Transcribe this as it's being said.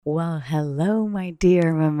Well, hello, my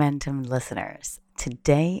dear Momentum listeners.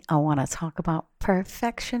 Today, I want to talk about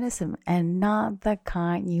perfectionism and not the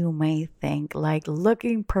kind you may think, like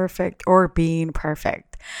looking perfect or being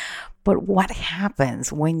perfect. But what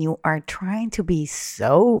happens when you are trying to be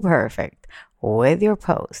so perfect with your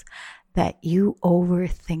posts that you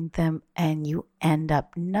overthink them and you end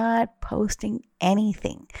up not posting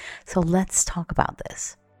anything? So let's talk about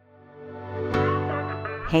this.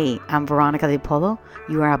 Hey, I'm Veronica De Polo.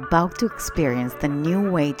 You are about to experience the new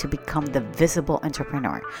way to become the visible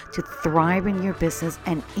entrepreneur, to thrive in your business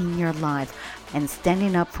and in your life, and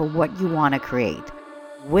standing up for what you want to create.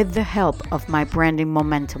 With the help of my Branding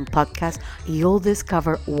Momentum podcast, you'll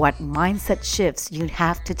discover what mindset shifts you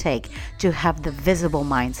have to take to have the visible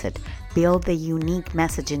mindset, build the unique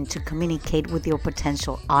messaging to communicate with your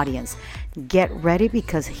potential audience. Get ready,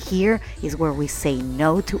 because here is where we say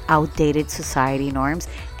no to outdated society norms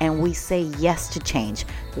and we say yes to change.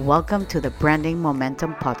 Welcome to the Branding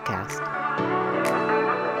Momentum podcast.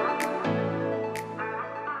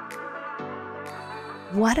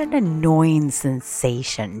 What an annoying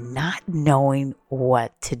sensation not knowing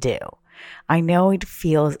what to do. I know it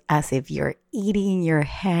feels as if you're eating your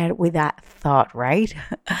head with that thought, right?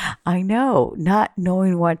 I know not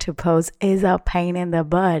knowing what to post is a pain in the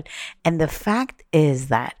butt. And the fact is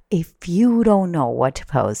that if you don't know what to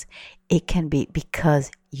post, it can be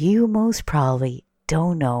because you most probably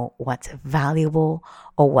don't know what's valuable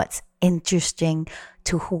or what's interesting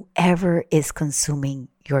to whoever is consuming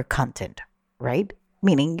your content, right?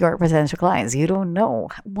 Meaning your potential clients. You don't know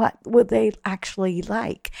what would they actually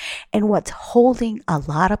like. And what's holding a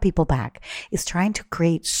lot of people back is trying to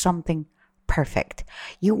create something perfect.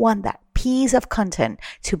 You want that piece of content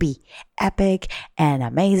to be epic and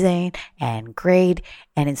amazing and great,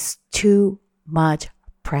 and it's too much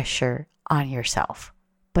pressure on yourself.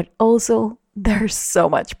 But also, there's so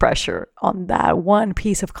much pressure on that one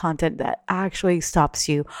piece of content that actually stops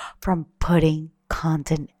you from putting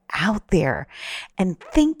content out there and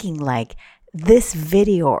thinking like this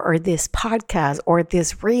video or this podcast or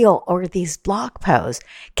this reel or this blog post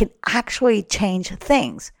can actually change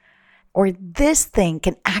things, or this thing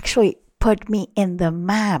can actually put me in the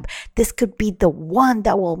map. This could be the one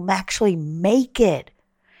that will actually make it.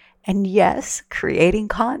 And yes, creating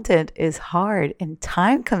content is hard and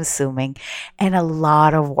time consuming and a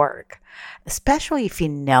lot of work, especially if you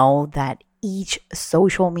know that each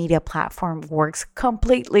social media platform works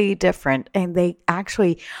completely different and they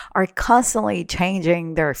actually are constantly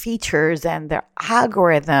changing their features and their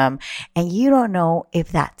algorithm, and you don't know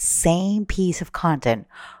if that same piece of content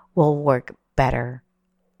will work better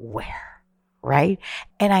where, right?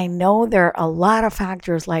 And I know there are a lot of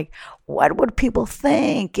factors like, what would people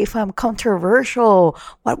think if I'm controversial?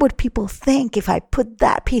 What would people think if I put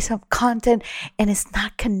that piece of content and it's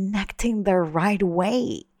not connecting the right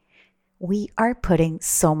way? We are putting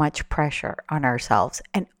so much pressure on ourselves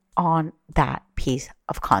and on that piece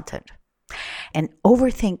of content. And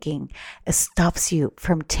overthinking stops you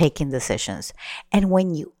from taking decisions. And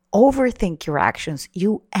when you overthink your actions,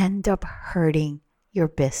 you end up hurting your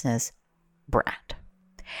business brand.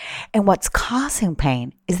 And what's causing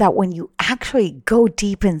pain is that when you actually go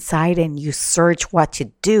deep inside and you search what to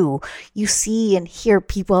do, you see and hear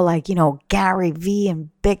people like, Gary Vee and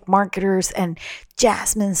big marketers and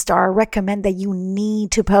Jasmine Star recommend that you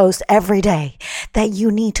need to post every day, that you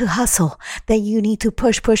need to hustle, that you need to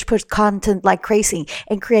push content like crazy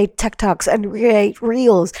and create TikToks and create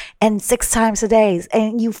reels and 6 times a day.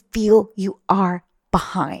 And you feel you are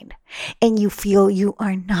behind and you feel you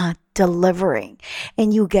are not delivering,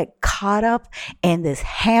 and you get caught up in this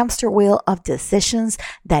hamster wheel of decisions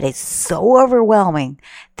that is so overwhelming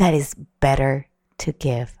that it's better to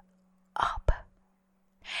give up.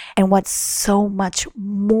 And what's so much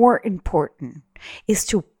more important is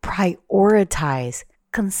to prioritize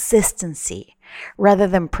consistency rather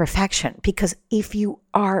than perfection. Because if you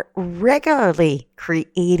are regularly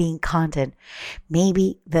creating content,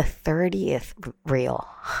 maybe the 30th reel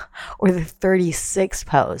or the 36th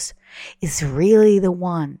post is really the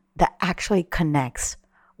one that actually connects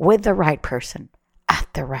with the right person at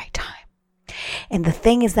the right time. And the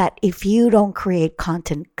thing is that if you don't create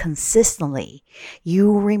content consistently,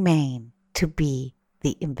 you remain to be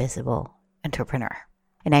the invisible entrepreneur.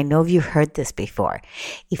 And I know you've heard this before.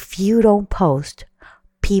 If you don't post,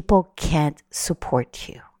 people can't support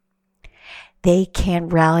you. They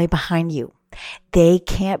can't rally behind you. They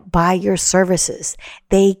can't buy your services.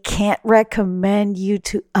 They can't recommend you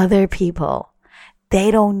to other people.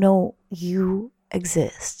 They don't know you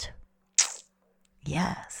exist.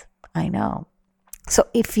 Yes, I know. So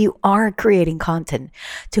if you are creating content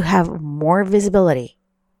to have more visibility,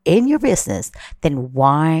 in your business, then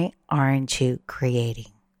why aren't you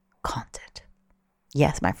creating content?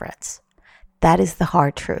 Yes, my friends, that is the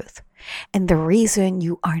hard truth. And the reason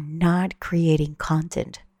you are not creating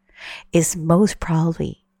content is most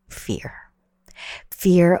probably fear.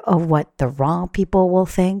 Fear of what the wrong people will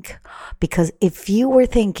think. Because if you were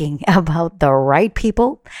thinking about the right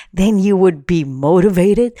people, then you would be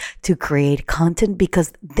motivated to create content,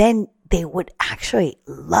 because then they would actually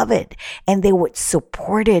love it and they would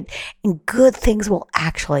support it, and good things will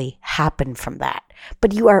actually happen from that.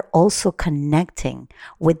 But you are also connecting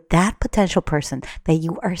with that potential person that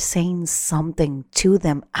you are saying something to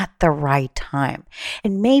them at the right time.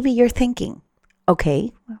 And maybe you're thinking,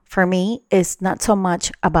 okay, for me, it's not so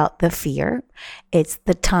much about the fear, it's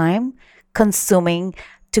the time consuming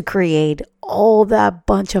to create all that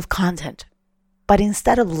bunch of content. But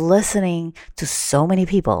instead of listening to so many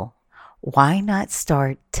people, why not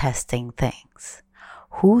start testing things?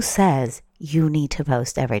 Who says you need to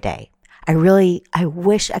post every day? I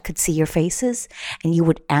wish I could see your faces and you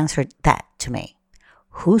would answer that to me.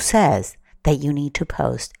 Who says that you need to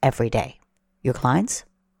post every day? Your clients?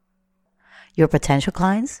 Your potential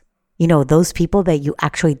clients? You know, those people that you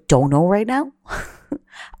actually don't know right now?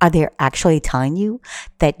 Are they actually telling you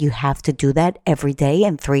that you have to do that every day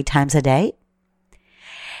and 3 times a day?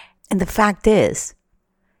 And the fact is,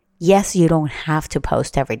 yes, you don't have to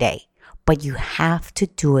post every day, but you have to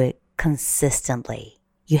do it consistently.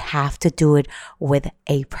 You have to do it with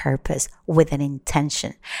a purpose, with an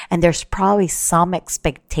intention. And there's probably some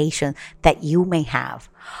expectation that you may have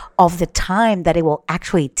of the time that it will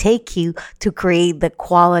actually take you to create the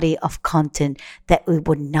quality of content that we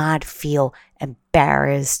would not feel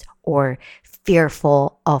embarrassed or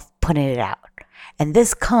fearful of putting it out. And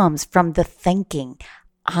this comes from the thinking,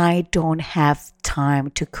 I don't have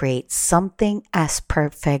time to create something as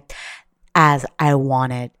perfect as I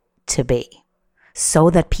want it to be. So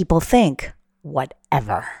that people think,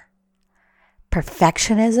 whatever.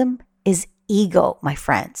 Perfectionism is ego, my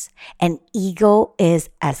friends. And ego is,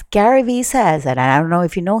 as Gary Vee says, and I don't know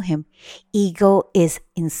if you know him, ego is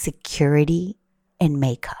insecurity in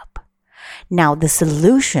makeup. Now, the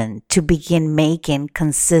solution to begin making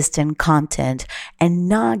consistent content and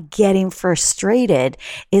not getting frustrated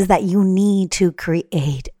is that you need to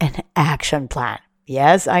create an action plan.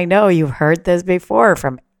 Yes, I know you've heard this before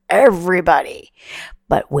from everybody,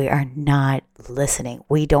 but we are not listening.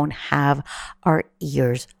 We don't have our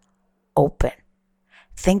ears open.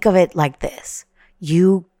 Think of it like this.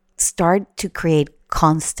 You start to create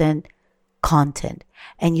constant content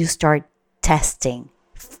and you start testing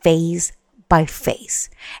phase by phase.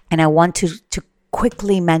 And I want to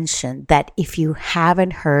quickly mention that if you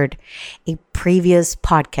haven't heard a previous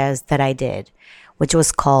podcast that I did, which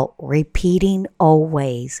was called Repeating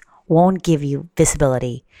Always Won't Give You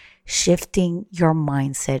Visibility, Shifting Your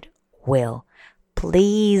Mindset Will.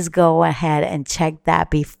 Please go ahead and check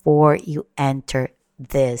that before you enter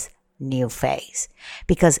this new phase,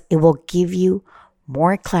 because it will give you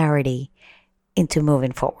more clarity into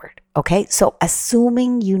moving forward. Okay, so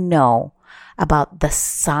assuming you know about the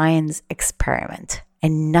science experiment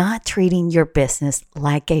and not treating your business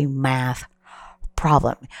like a math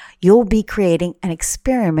problem, you'll be creating an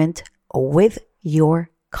experiment with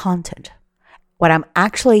your content. What I'm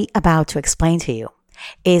actually about to explain to you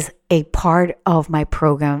is a part of my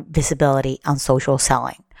program, Visibility on Social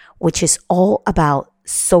Selling, which is all about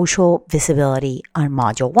social visibility on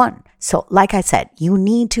Module 1. So like I said, you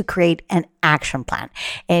need to create an action plan.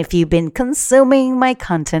 And if you've been consuming my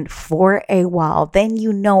content for a while, then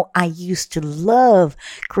you know I used to love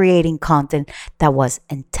creating content that was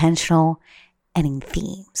intentional and in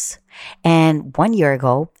themes. And 1 year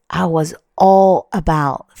ago, I was all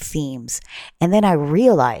about themes. And then I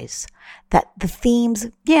realized that the themes,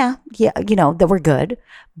 they were good,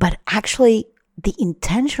 but actually the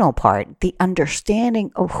intentional part, the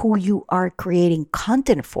understanding of who you are creating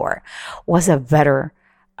content for, was a better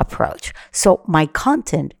approach. So my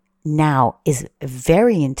content now is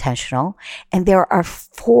very intentional, and there are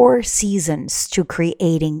 4 seasons to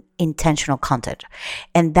creating intentional content.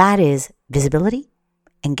 And that is visibility,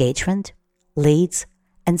 engagement, leads,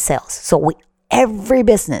 and sales. So every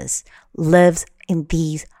business lives in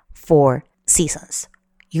these 4 seasons.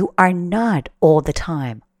 You are not all the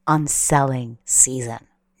time on selling season.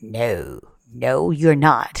 No, you're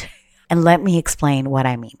not. And let me explain what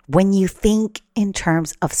I mean. When you think in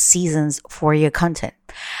terms of seasons for your content,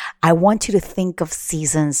 I want you to think of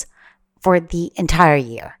seasons for the entire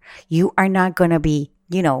year. You are not going to be,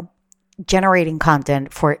 generating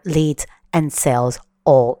content for leads and sales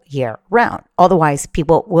all year round. Otherwise,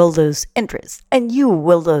 people will lose interest and you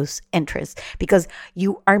will lose interest because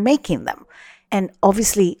you are making them. And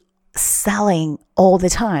obviously, selling all the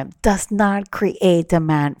time does not create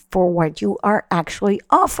demand for what you are actually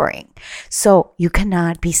offering. So you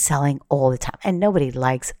cannot be selling all the time. And nobody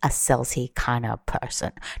likes a salesy kind of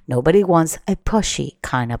person. Nobody wants a pushy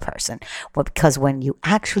kind of person. Well, because when you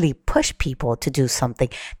actually push people to do something,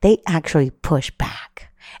 they actually push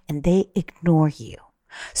back and they ignore you.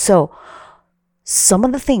 So some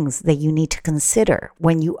of the things that you need to consider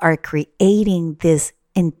when you are creating this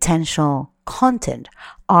intentional content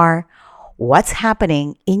are what's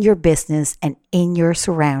happening in your business and in your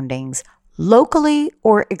surroundings, locally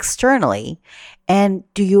or externally, and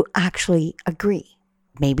do you actually agree?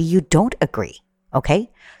 Maybe you don't agree,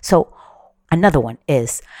 okay? So another one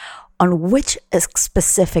is on which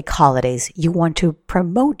specific holidays you want to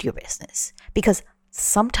promote your business, because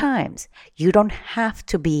sometimes you don't have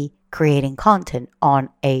to be creating content on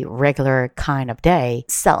a regular kind of day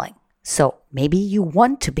selling. So maybe you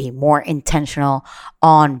want to be more intentional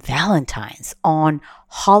on Valentine's, on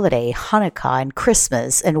holiday, Hanukkah, and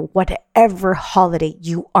Christmas, and whatever holiday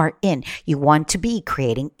you are in. You want to be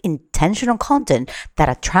creating intentional content that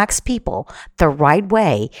attracts people the right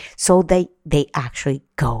way so they actually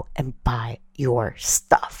go and buy your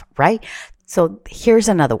stuff, right? So here's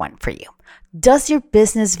another one for you. Does your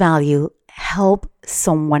business value help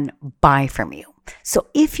someone buy from you? So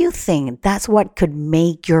if you think that's what could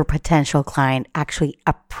make your potential client actually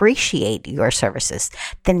appreciate your services,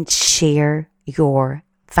 then share your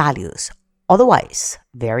values. Otherwise,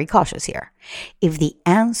 very cautious here. If the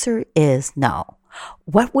answer is no,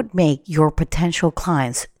 what would make your potential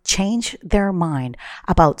clients change their mind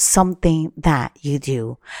about something that you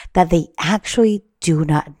do that they actually do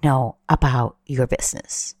not know about your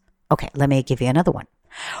business? Okay, let me give you another one.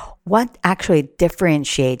 What actually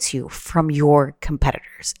differentiates you from your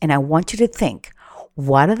competitors? And I want you to think,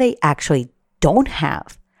 what do they actually don't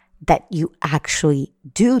have that you actually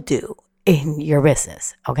do in your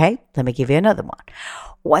business? Okay, let me give you another one.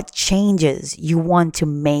 What changes you want to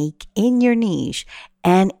make in your niche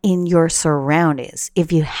and in your surroundings?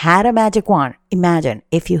 If you had a magic wand, imagine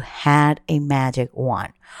if you had a magic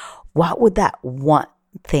wand, what would that one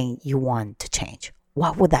thing you want to change?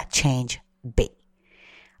 What would that change be?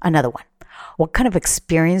 Another one, what kind of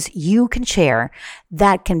experience you can share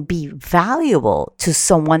that can be valuable to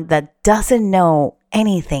someone that doesn't know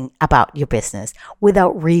anything about your business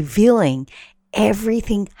without revealing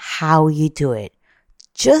everything how you do it,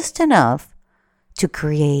 just enough to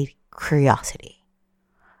create curiosity.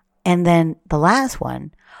 And then the last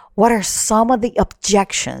one, what are some of the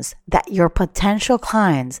objections that your potential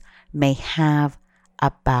clients may have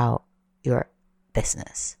about your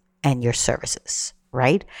business and your services?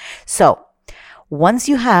 Right? So once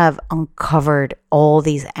you have uncovered all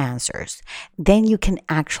these answers, then you can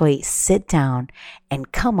actually sit down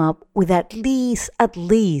and come up with at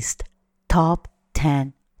least top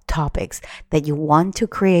 10 topics that you want to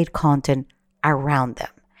create content around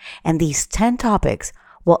them. And these 10 topics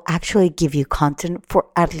will actually give you content for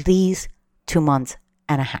at least 2 months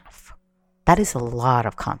and a half. That is a lot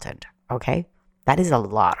of content, okay? That is a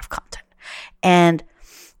lot of content. And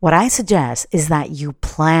what I suggest is that you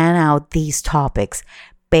plan out these topics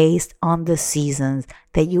based on the seasons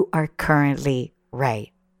that you are currently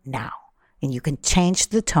right now. And you can change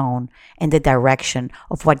the tone and the direction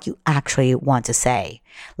of what you actually want to say.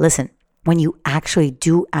 Listen, when you actually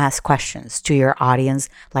do ask questions to your audience,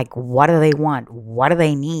 like what do they want? What do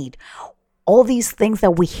they need? All these things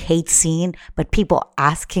that we hate seeing, but people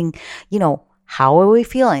asking, how are we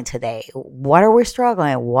feeling today? What are we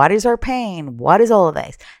struggling? What is our pain? What is all of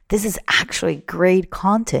this? This is actually great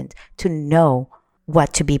content to know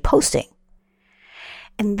what to be posting.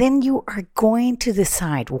 And then you are going to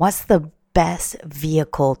decide what's the best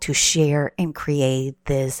vehicle to share and create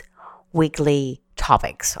these weekly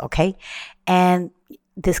topics, okay? And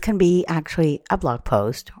this can be actually a blog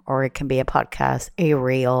post, or it can be a podcast, a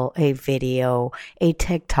reel, a video, a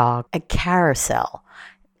TikTok, a carousel.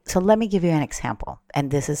 So let me give you an example. And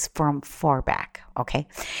this is from far back, okay?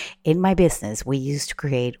 In my business, we used to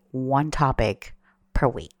create one topic per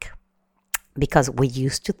week because we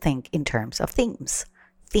used to think in terms of themes.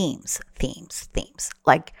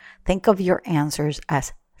 Like think of your answers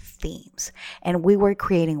as themes. And we were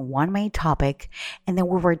creating one main topic, and then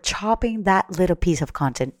we were chopping that little piece of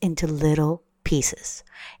content into little pieces.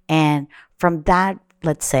 And from that,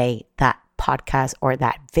 let's say that podcast or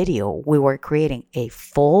that video, we were creating a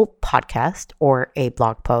full podcast or a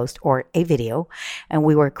blog post or a video, and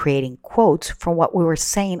we were creating quotes from what we were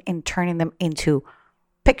saying and turning them into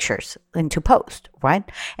pictures into post, right?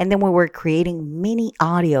 And then we were creating mini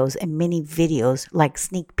audios and mini videos like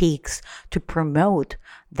sneak peeks to promote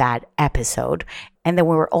that episode. And then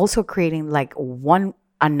we were also creating like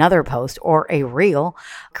another post or a reel,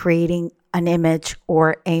 creating an image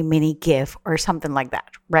or a mini GIF or something like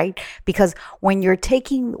that, right? Because when you're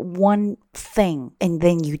taking one thing and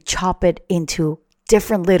then you chop it into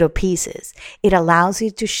different little pieces, it allows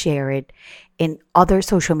you to share it in other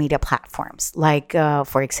social media platforms. Like,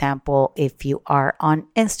 for example, if you are on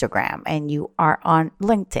Instagram and you are on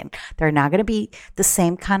LinkedIn, they're not going to be the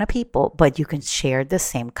same kind of people, but you can share the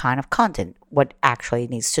same kind of content. What actually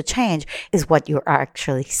needs to change is what you're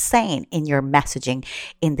actually saying in your messaging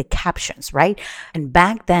in the captions, right? And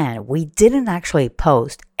back then, we didn't actually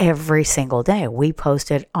post every single day. We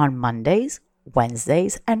posted on Mondays,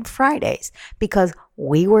 Wednesdays, and Fridays because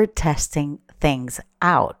we were testing things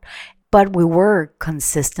out. But we were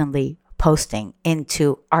consistently posting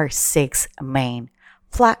into our 6 main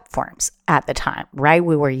platforms at the time, right?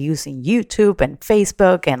 We were using YouTube and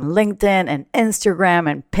Facebook and LinkedIn and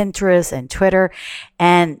Instagram and Pinterest and Twitter,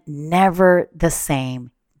 and never the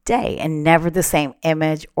same day and never the same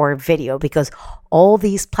image or video, because all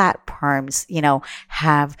these platforms,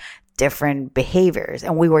 have different behaviors.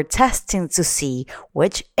 And we were testing to see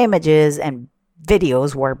which images and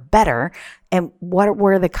videos were better and what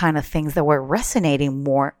were the kind of things that were resonating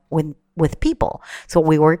more with people. So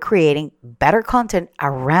we were creating better content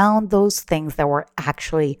around those things that were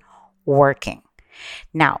actually working.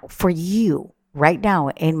 Now, for you, right now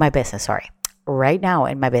in my business,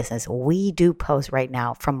 we do post right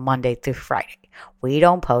now from Monday through Friday. We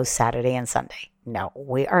don't post Saturday and Sunday. No,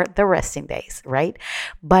 we are the resting days, right?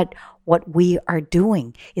 But what we are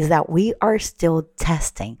doing is that we are still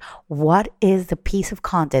testing what is the piece of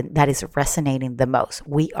content that is resonating the most.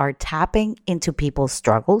 We are tapping into people's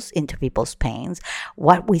struggles, into people's pains,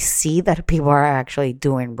 what we see that people are actually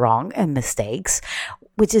doing wrong and mistakes,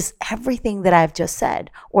 which is everything that I've just said,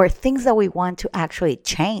 or things that we want to actually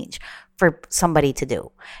change for somebody to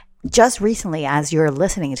do. Just recently, as you're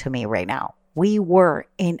listening to me right now, we were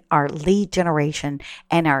in our lead generation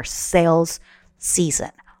and our sales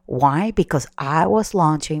season. Why? Because I was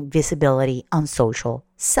launching visibility on social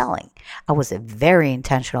selling. I was very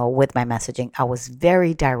intentional with my messaging. I was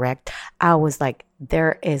very direct. I was like,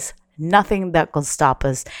 there is nothing that can stop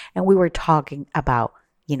us. And we were talking about,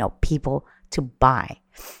 people to buy.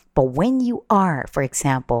 But when you are, for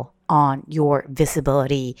example, on your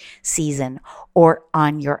visibility season or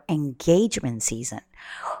on your engagement season,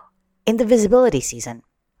 in the visibility season,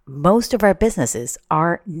 most of our businesses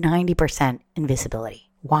are 90% in visibility.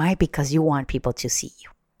 Why? Because you want people to see you.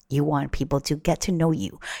 You want people to get to know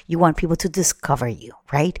you. You want people to discover you,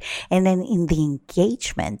 right? And then in the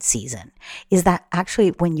engagement season, is that actually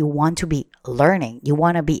when you want to be learning, you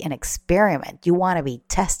want to be an experiment, you want to be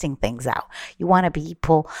testing things out. You want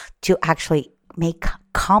people to actually make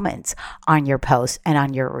comments on your posts and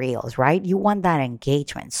on your reels, right? You want that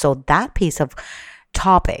engagement. So that piece of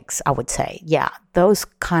topics, I would say, those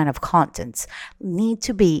kind of contents need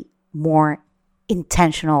to be more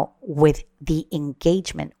intentional with the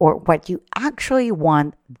engagement, or what you actually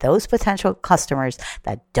want those potential customers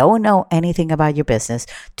that don't know anything about your business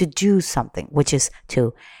to do something, which is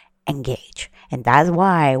to engage. And that's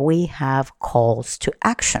why we have calls to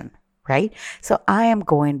action, right? So I am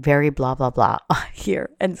going very blah, blah, blah here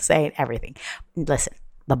and saying everything. Listen,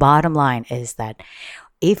 the bottom line is that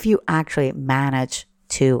if you actually manage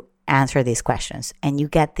to answer these questions and you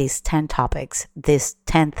get these 10 topics, these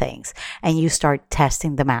 10 things, and you start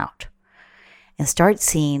testing them out and start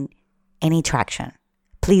seeing any traction,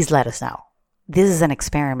 please let us know. This is an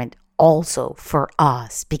experiment also for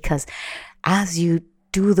us, because as you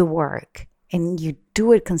do the work and you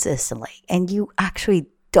do it consistently and you actually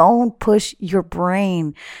don't push your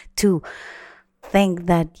brain to think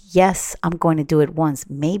that, yes, I'm going to do it once.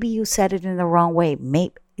 Maybe you said it in the wrong way.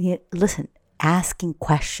 Listen, asking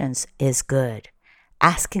questions is good.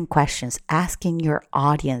 Asking questions, asking your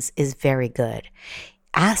audience is very good.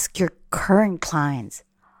 Ask your current clients,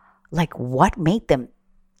 like, what made them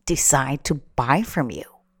decide to buy from you?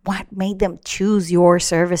 What made them choose your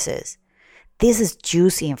services? This is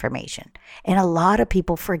juicy information. And a lot of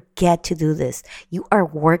people forget to do this. You are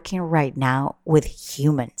working right now with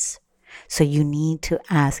humans. So you need to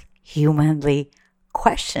ask humanly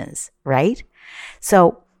questions, right?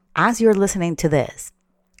 So as you're listening to this,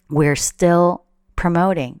 we're still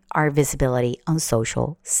promoting our visibility on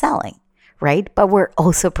social selling, right? But we're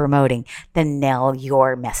also promoting the Nail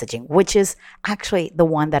Your Messaging, which is actually the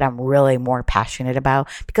one that I'm really more passionate about,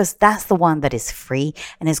 because that's the one that is free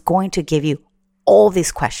and is going to give you all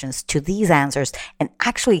these questions to these answers and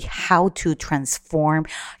actually how to transform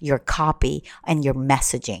your copy and your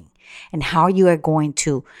messaging and how you are going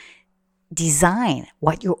to design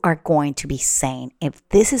what you are going to be saying. If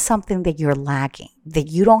this is something that you're lacking, that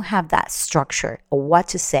you don't have that structure of what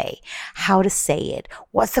to say, how to say it,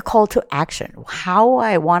 what's the call to action, how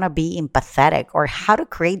I want to be empathetic, or how to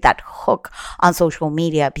create that hook on social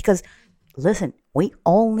media. Because listen, we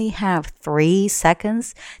only have 3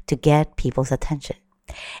 seconds to get people's attention.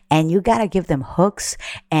 And you got to give them hooks,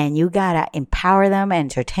 and you got to empower them,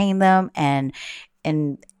 entertain them, and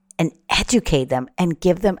educate them and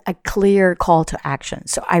give them a clear call to action.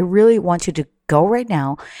 So I really want you to go right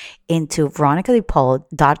now into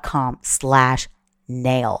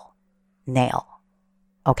veronicadepolo.com/nail.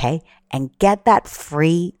 Okay? And get that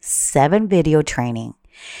free 7 video training.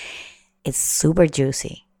 It's super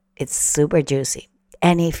juicy.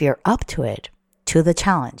 And if you're up to it, to the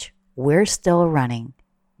challenge, we're still running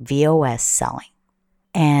VOS selling.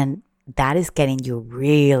 And that is getting you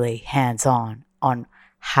really hands-on on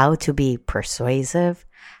how to be persuasive,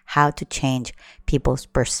 how to change people's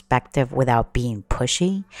perspective without being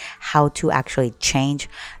pushy, how to actually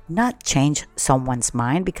not change someone's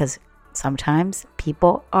mind, because sometimes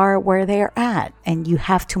people are where they're at and you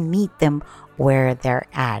have to meet them where they're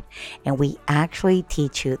at. And we actually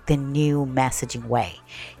teach you the new messaging way.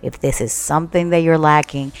 If this is something that you're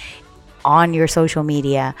lacking on your social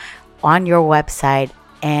media, on your website,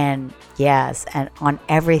 and on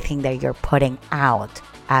everything that you're putting out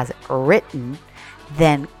as written,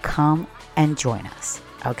 then come and join us.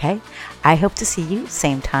 Okay? I hope to see you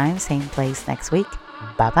same time, same place next week.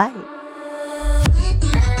 Bye-bye.